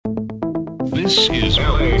This is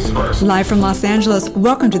LA's first. Live from Los Angeles,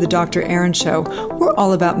 welcome to the Dr. Erin Show. We're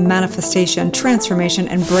all about manifestation, transformation,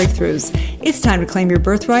 and breakthroughs. It's time to claim your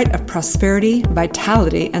birthright of prosperity,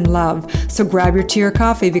 vitality, and love. So grab your tea or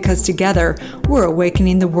coffee because together we're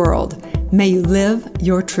awakening the world. May you live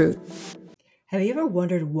your truth. Have you ever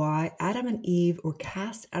wondered why Adam and Eve were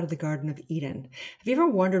cast out of the Garden of Eden? Have you ever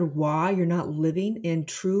wondered why you're not living in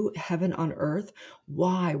true heaven on earth?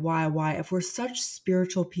 Why? If we're such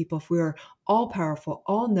spiritual people, if we are all powerful,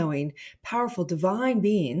 all knowing, powerful, divine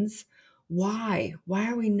beings, why? Why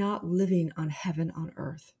are we not living on heaven on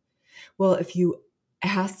earth? Well, if you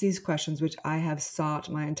ask these questions, which I have sought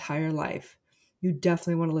my entire life, you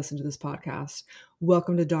definitely want to listen to this podcast.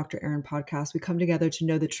 Welcome to Dr. Erin Podcast. We come together to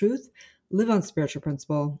know the truth, live on spiritual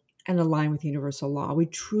principle, and align with universal law. We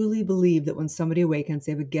truly believe that when somebody awakens,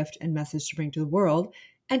 they have a gift and message to bring to the world,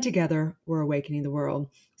 and together we're awakening the world.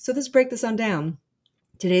 So let's break this on down.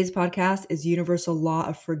 Today's podcast is Universal Law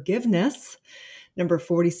of Forgiveness, number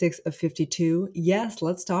 46 of 52. Yes,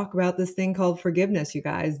 let's talk about this thing called forgiveness, you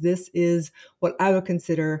guys. This is what I would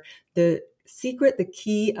consider the secret, the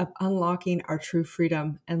key of unlocking our true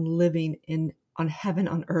freedom and living on heaven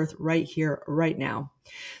on earth right here, right now.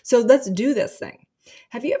 So let's do this thing.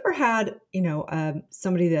 Have you ever had,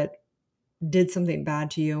 somebody that did something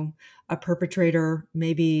bad to you, a perpetrator,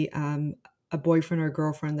 maybe a boyfriend or a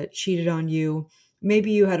girlfriend that cheated on you?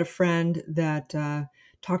 Maybe you had a friend that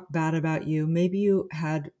talked bad about you. Maybe you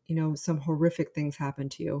had, some horrific things happen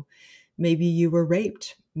to you. Maybe you were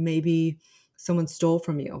raped. Maybe someone stole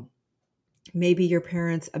from you. Maybe your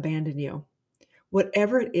parents abandoned you.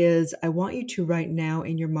 Whatever it is, I want you to right now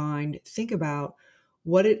in your mind, think about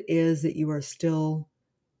what it is that you are still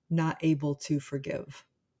not able to forgive.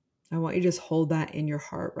 I want you to just hold that in your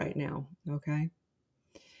heart right now, okay?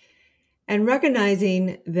 And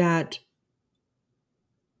recognizing that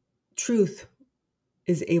truth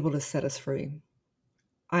is able to set us free.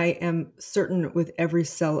 I am certain with every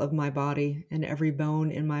cell of my body and every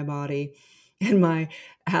bone in my body and my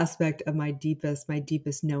aspect of my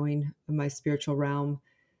deepest knowing of my spiritual realm,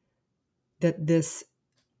 that this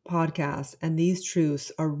podcast and these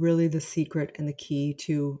truths are really the secret and the key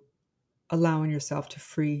to allowing yourself to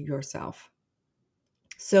free yourself.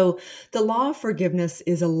 So the law of forgiveness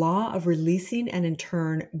is a law of releasing and in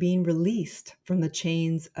turn being released from the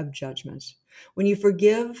chains of judgment. When you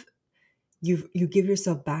forgive, you give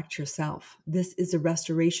yourself back to yourself. This is a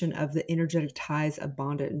restoration of the energetic ties of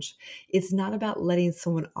bondage. It's not about letting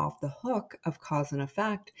someone off the hook of cause and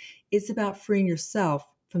effect. It's about freeing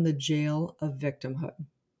yourself from the jail of victimhood.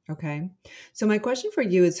 Okay? So my question for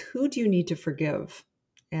you is, who do you need to forgive?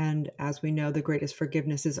 And as we know, the greatest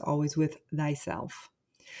forgiveness is always with thyself.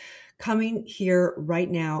 Coming here right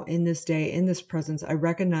now in this day, in this presence, I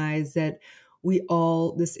recognize that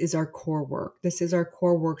this is our core work. This is our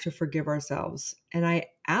core work to forgive ourselves. And I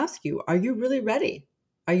ask you, are you really ready?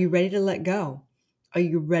 Are you ready to let go? Are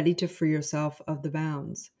you ready to free yourself of the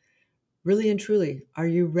bounds? Really and truly, are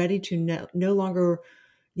you ready to no longer,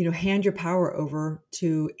 hand your power over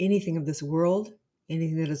to anything of this world,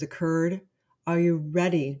 anything that has occurred? Are you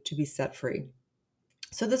ready to be set free?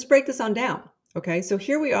 So let's break this on down. Okay, so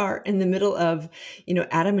here we are in the middle of,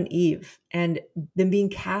 Adam and Eve and them being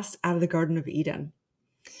cast out of the Garden of Eden.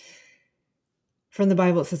 From the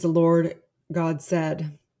Bible, it says, the Lord God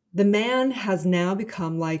said, the man has now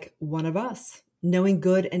become like one of us, knowing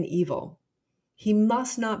good and evil. He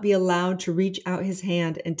must not be allowed to reach out his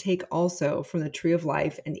hand and take also from the tree of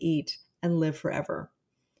life and eat and live forever.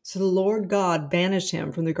 So the Lord God banished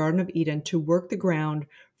him from the Garden of Eden to work the ground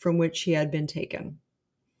from which he had been taken.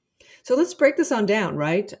 So let's break this on down,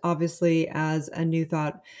 right? Obviously, as a New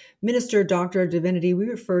Thought minister, doctor of divinity, we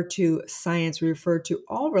refer to science, we refer to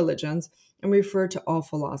all religions, and we refer to all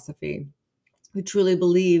philosophy. We truly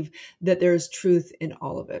believe that there is truth in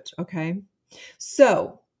all of it, okay?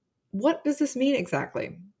 So what does this mean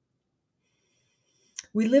exactly?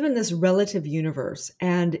 We live in this relative universe,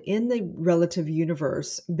 and in the relative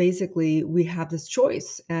universe, basically, we have this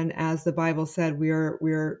choice. And as the Bible said, we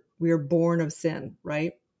are born of sin,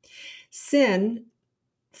 right? Sin,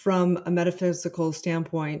 from a metaphysical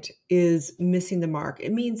standpoint, is missing the mark.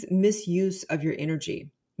 It means misuse of your energy,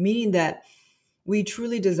 meaning that we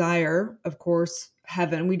truly desire, of course,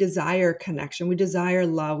 heaven. We desire connection. We desire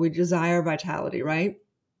love. We desire vitality, right?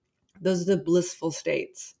 Those are the blissful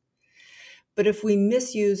states. But if we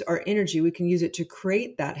misuse our energy, we can use it to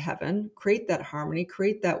create that heaven, create that harmony,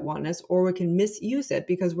 create that oneness, or we can misuse it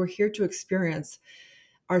because we're here to experience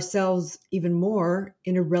ourselves even more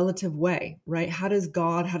in a relative way, right? How does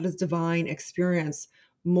divine experience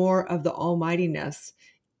more of the almightiness?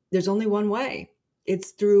 There's only one way.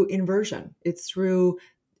 It's through inversion. It's through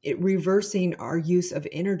reversing our use of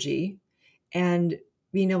energy and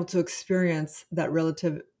being able to experience that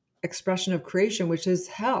relative expression of creation, which is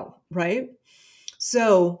hell, right?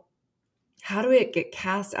 So how do we get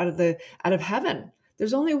cast out of heaven?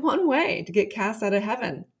 There's only one way to get cast out of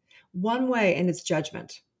heaven. One way, and it's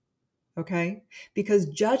judgment. Okay? Because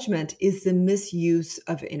judgment is the misuse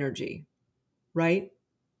of energy, right?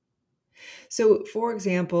 So, for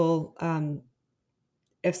example,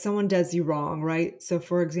 if someone does you wrong, right? So,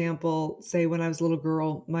 for example, say when I was a little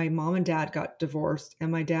girl, my mom and dad got divorced,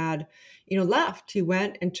 and my dad, left. He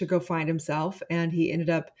went and to go find himself, and he ended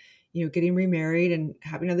up, getting remarried and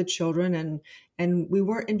having other children, and we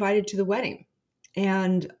weren't invited to the wedding.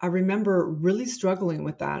 And I remember really struggling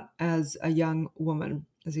with that as a young woman,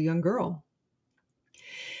 as a young girl.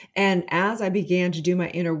 And as I began to do my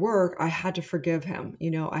inner work, I had to forgive him.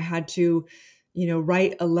 I had to,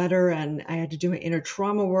 write a letter, and I had to do my inner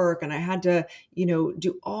trauma work, and I had to,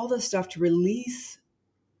 do all the stuff to release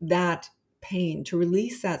that pain, to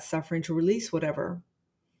release that suffering, to release whatever,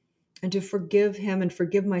 and to forgive him and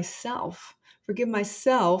forgive myself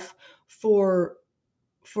for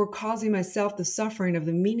causing myself the suffering of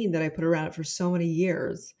the meaning that I put around it for so many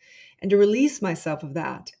years, and to release myself of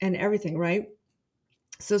that and everything, right?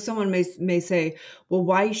 So someone may say, well,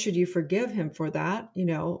 why should you forgive him for that?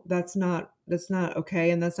 That's not okay.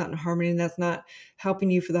 And that's not in harmony. And that's not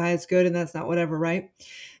helping you for the highest good. And that's not whatever, right?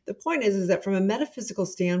 The point is that from a metaphysical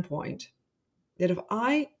standpoint, that if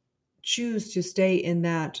I choose to stay in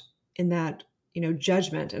that,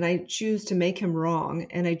 judgment, and I choose to make him wrong,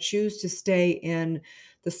 and I choose to stay in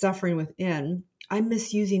the suffering within, I'm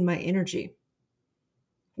misusing my energy.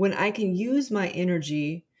 When I can use my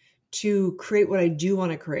energy to create what I do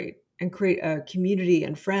want to create, and create a community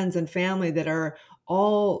and friends and family that are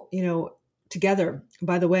all, together.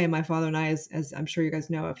 By the way, my father and I, as I'm sure you guys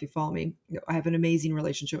know, if you follow me, I have an amazing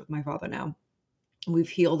relationship with my father now. We've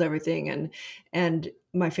healed everything, and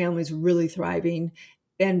my family's really thriving.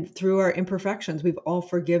 And through our imperfections, we've all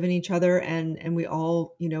forgiven each other, and we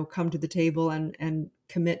all, come to the table and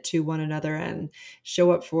commit to one another and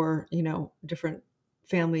show up for, different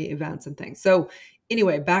family events and things. So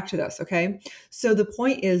anyway, back to this. Okay. So the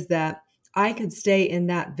point is that I could stay in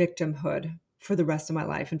that victimhood for the rest of my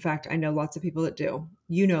life. In fact, I know lots of people that do.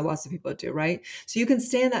 Lots of people that do, right? So you can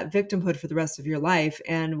stay in that victimhood for the rest of your life.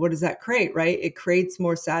 And what does that create, right? It creates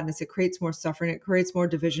more sadness. It creates more suffering. It creates more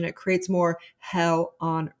division. It creates more hell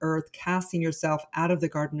on earth, casting yourself out of the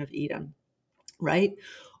Garden of Eden, right?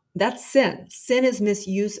 That's sin. Sin is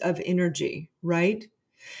misuse of energy, right?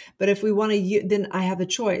 But if we want to, then I have a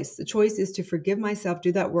choice. The choice is to forgive myself,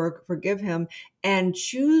 do that work, forgive him, and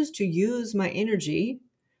choose to use my energy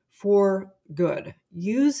for good.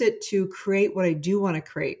 Use it to create what I do want to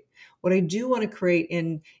create. What I do want to create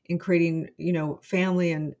in creating,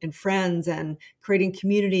 family and friends, and creating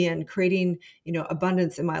community, and creating,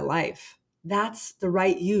 abundance in my life. That's the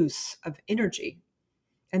right use of energy.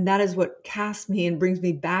 And that is what casts me and brings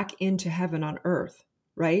me back into heaven on earth,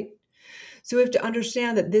 right? So we have to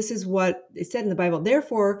understand that this is what it said in the Bible.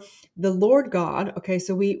 Therefore, the Lord God, okay,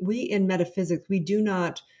 so we in metaphysics, we do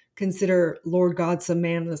not consider Lord God some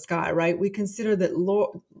man in the sky, right? We consider that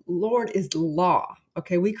Lord is law.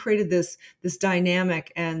 Okay, we created this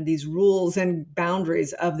dynamic and these rules and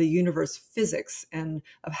boundaries of the universe physics and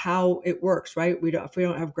of how it works, right? If we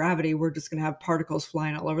don't have gravity, we're just going to have particles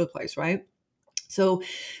flying all over the place, right? So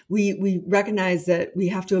we recognize that we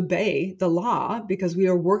have to obey the law because we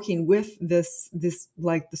are working with this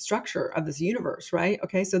like the structure of this universe, right?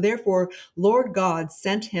 Okay, so therefore, Lord God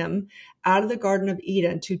sent him out of the Garden of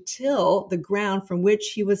Eden to till the ground from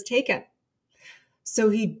which he was taken. So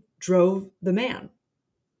he drove the man.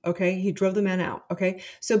 Okay, he drove the man out. Okay,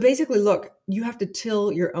 so basically, look, you have to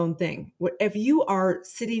till your own thing. If you are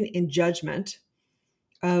sitting in judgment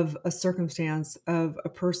of a circumstance, of a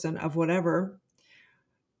person, of whatever,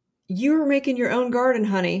 you're making your own garden,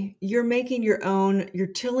 honey. You're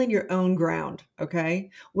tilling your own ground. Okay.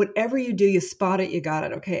 Whatever you do, you spot it, you got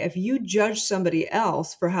it. Okay. If you judge somebody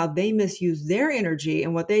else for how they misuse their energy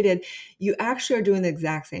and what they did, you actually are doing the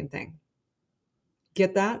exact same thing.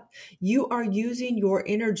 Get that? You are using your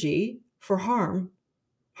energy for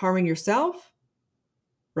harming yourself,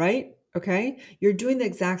 right? Okay. You're doing the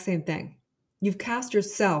exact same thing. You've cast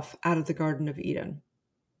yourself out of the Garden of Eden.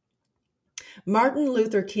 Martin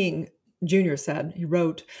Luther King Jr. said, he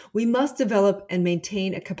wrote, "We must develop and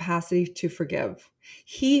maintain a capacity to forgive.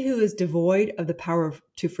 He who is devoid of the power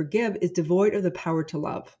to forgive is devoid of the power to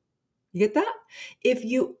love." You get that? If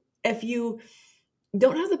you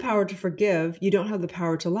don't have the power to forgive, you don't have the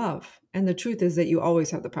power to love. And the truth is that you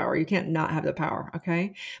always have the power. You can't not have the power,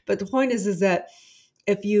 okay? But the point is that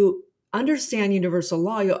if you understand universal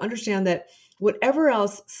law, you'll understand that whatever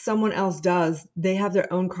else someone else does, they have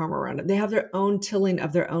their own karma around it. They have their own tilling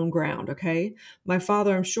of their own ground, okay? My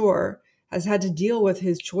father, I'm sure, has had to deal with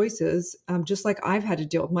his choices, just like I've had to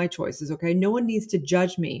deal with my choices, okay? No one needs to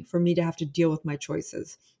judge me for me to have to deal with my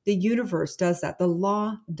choices. The universe does that. The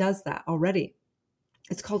law does that already.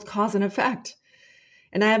 It's called cause and effect.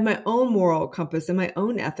 And I have my own moral compass and my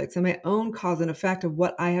own ethics and my own cause and effect of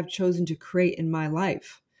what I have chosen to create in my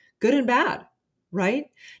life, good and bad, right?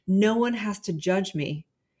 No one has to judge me.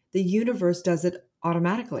 The universe does it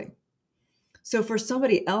automatically. So for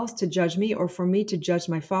somebody else to judge me or for me to judge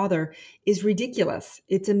my father is ridiculous.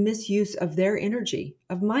 It's a misuse of their energy,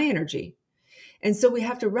 of my energy. And so we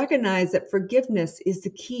have to recognize that forgiveness is the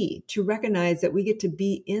key to recognize that we get to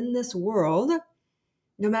be in this world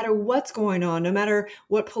no matter what's going on, no matter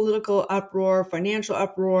what political uproar, financial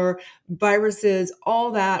uproar, viruses,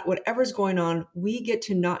 all that, whatever's going on, we get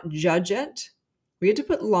to not judge it. We get to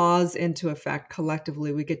put laws into effect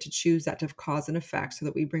collectively. We get to choose that to have cause and effect so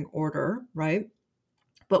that we bring order, right?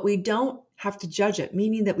 But we don't have to judge it,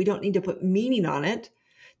 meaning that we don't need to put meaning on it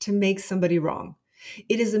to make somebody wrong.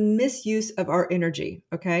 It is a misuse of our energy,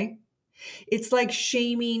 okay? It's like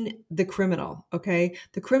shaming the criminal, okay?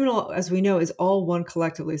 The criminal, as we know, is all one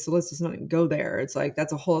collectively. So let's just not go there. It's like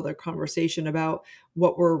that's a whole other conversation about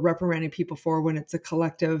what we're reprimanding people for when it's a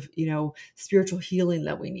collective, spiritual healing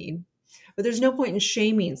that we need. But there's no point in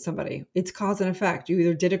shaming somebody. It's cause and effect. You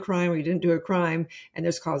either did a crime or you didn't do a crime, and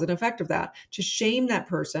there's cause and effect of that. To shame that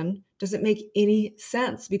person doesn't make any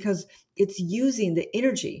sense because it's using the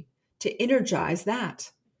energy to energize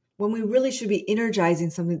that, when we really should be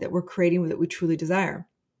energizing something that we're creating that we truly desire.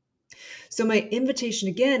 So my invitation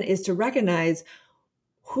again is to recognize,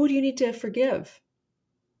 who do you need to forgive?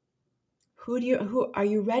 Who are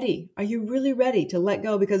you ready? Are you really ready to let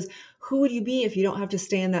go? Because who would you be if you don't have to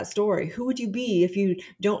stay in that story? Who would you be if you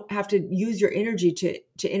don't have to use your energy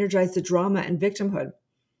to energize the drama and victimhood?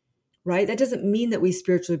 Right? That doesn't mean that we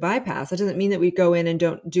spiritually bypass. That doesn't mean that we go in and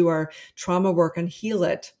don't do our trauma work and heal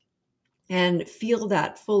it and feel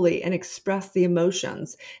that fully and express the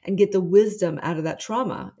emotions and get the wisdom out of that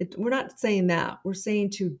trauma. We're not saying that. We're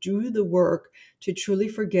saying to do the work to truly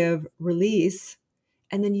forgive, release,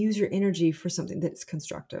 and then use your energy for something that's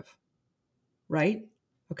constructive, right?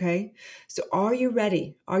 Okay. So are you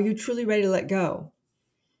ready? Are you truly ready to let go?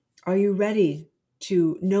 Are you ready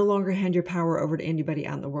to no longer hand your power over to anybody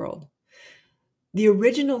out in the world? The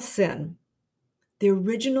original sin,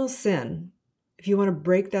 if you want to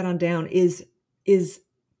break that on down, is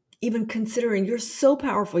even considering you're so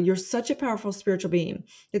powerful, you're such a powerful spiritual being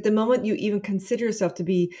that the moment you even consider yourself to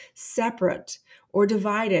be separate or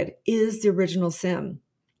divided is the original sin.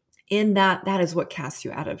 In that is what casts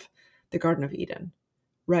you out of the Garden of Eden,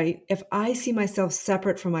 right? If I see myself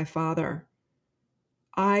separate from my Father,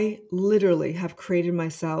 I literally have created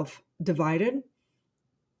myself divided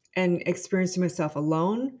and experiencing myself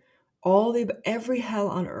alone, every hell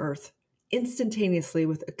on earth instantaneously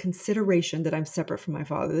with a consideration that I'm separate from my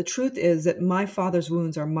Father. The truth is that my Father's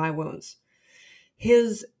wounds are my wounds.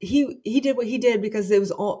 He did what he did because it was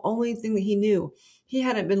the only thing that he knew. He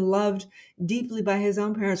hadn't been loved deeply by his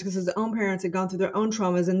own parents because his own parents had gone through their own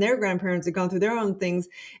traumas and their grandparents had gone through their own things.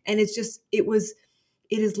 And it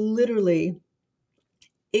is literally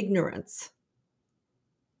ignorance.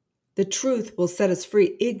 The truth will set us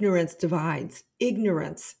free. Ignorance divides.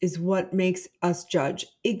 Ignorance is what makes us judge.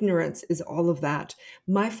 Ignorance is all of that.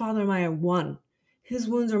 My Father and I are one. His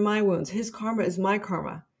wounds are my wounds. His karma is my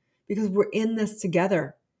karma because we're in this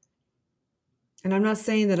together. And I'm not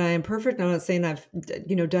saying that I am perfect. I'm not saying I've,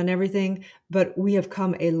 done everything, but we have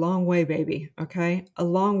come a long way, baby. Okay. A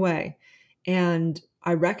long way. And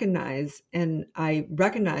I recognize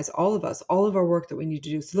all of us, all of our work that we need to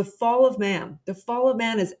do. So the fall of man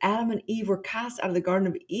is Adam and Eve were cast out of the Garden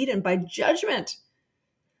of Eden by judgment.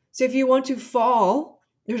 So if you want to fall,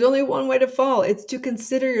 there's only one way to fall. It's to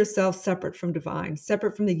consider yourself separate from divine,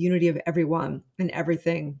 separate from the unity of everyone and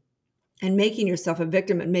everything, and making yourself a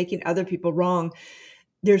victim and making other people wrong.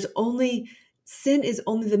 Sin is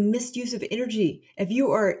only the misuse of energy. If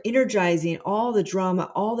you are energizing all the drama,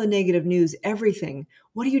 all the negative news, everything,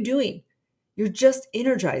 what are you doing? You're just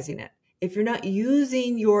energizing it. If you're not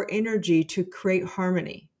using your energy to create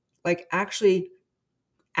harmony, like actually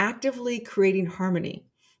actively creating harmony,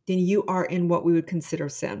 then you are in what we would consider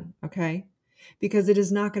sin, okay? Because it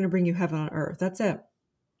is not going to bring you heaven on earth. That's it.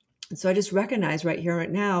 So I just recognize right here, right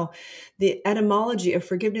now, the etymology of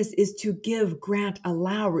forgiveness is to give, grant,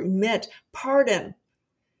 allow, remit, pardon.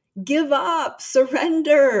 Give up,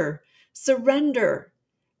 surrender.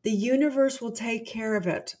 The universe will take care of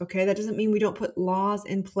it, okay? That doesn't mean we don't put laws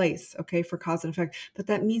in place, okay, for cause and effect, but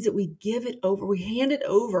that means that we give it over, we hand it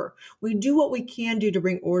over. We do what we can do to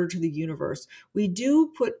bring order to the universe. We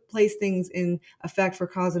do place things in effect for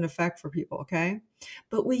cause and effect for people, okay?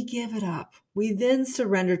 But we give it up. We then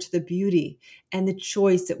surrender to the beauty and the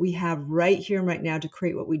choice that we have right here and right now to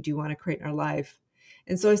create what we do want to create in our life.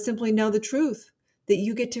 And so I simply know the truth that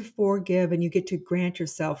you get to forgive and you get to grant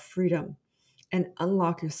yourself freedom and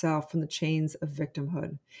unlock yourself from the chains of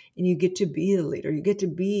victimhood. And you get to be the leader. You get to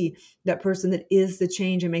be that person that is the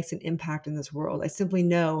change and makes an impact in this world. I simply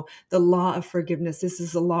know the law of forgiveness. This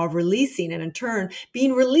is the law of releasing and in turn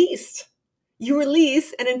being released. You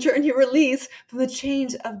release and in turn you release from the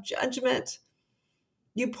chains of judgment.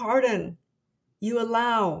 You pardon, you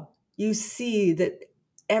allow, you see that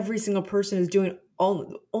every single person is doing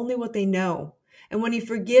only what they know. And when you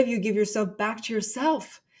forgive, you give yourself back to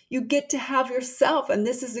yourself. You get to have yourself. And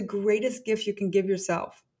this is the greatest gift you can give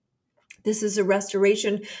yourself. This is a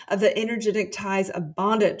restoration of the energetic ties of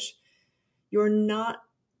bondage. You're not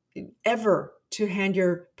ever to hand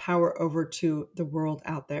your power over to the world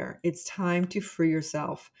out there. It's time to free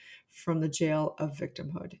yourself from the jail of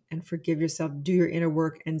victimhood and forgive yourself. Do your inner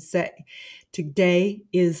work and say, today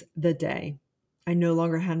is the day. I no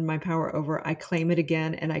longer hand my power over. I claim it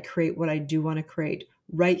again and I create what I do want to create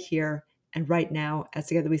right here and right now, as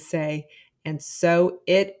together we say, and so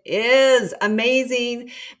it is. Amazing.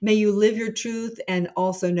 May you live your truth and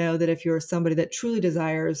also know that if you're somebody that truly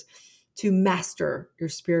desires to master your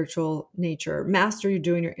spiritual nature, master you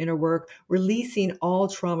doing your inner work, releasing all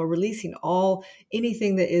trauma, releasing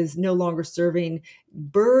anything that is no longer serving,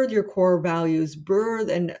 birth your core values, birth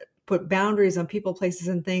and put boundaries on people, places,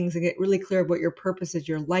 and things, and get really clear of what your purpose is,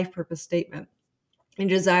 your life purpose statement. And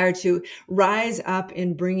desire to rise up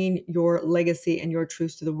in bringing your legacy and your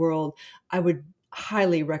truths to the world, I would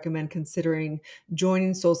highly recommend considering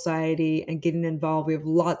joining Soulciety and getting involved. We have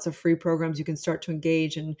lots of free programs you can start to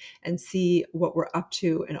engage and see what we're up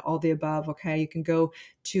to and all the above. Okay. You can go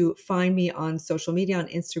to find me on social media, on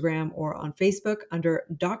Instagram or on Facebook under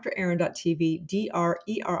drerin.tv,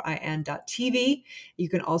 DRERIN.tv. You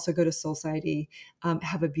can also go to Soulciety.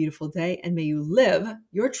 Have a beautiful day and may you live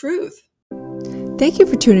your truth. Thank you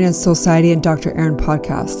for tuning in to Soulciety and Dr. Erin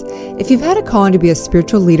podcast. If you've had a calling to be a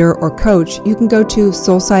spiritual leader or coach, you can go to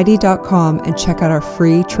soulciety.com and check out our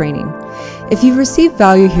free training. If you've received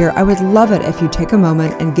value here, I would love it if you take a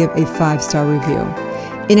moment and give a 5-star review.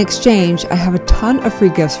 In exchange, I have a ton of free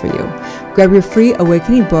gifts for you. Grab your free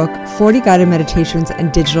awakening book, 40 guided meditations,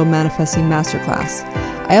 and digital manifesting masterclass.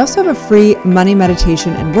 I also have a free money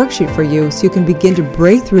meditation and worksheet for you so you can begin to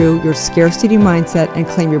break through your scarcity mindset and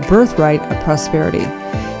claim your birthright of prosperity.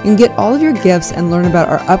 You can get all of your gifts and learn about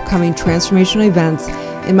our upcoming transformational events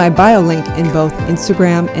in my bio link in both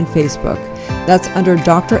Instagram and Facebook. That's under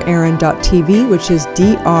drerin.tv, which is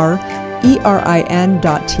DRERIN.tv.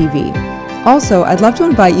 Also, I'd love to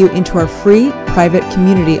invite you into our free private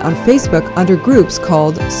community on Facebook under groups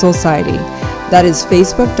called Soulciety. That is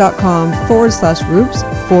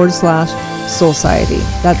facebook.com/groups/Soulciety.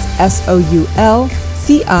 That's SOULCIETE.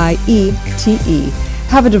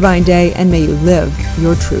 Have a divine day and may you live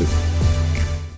your truth.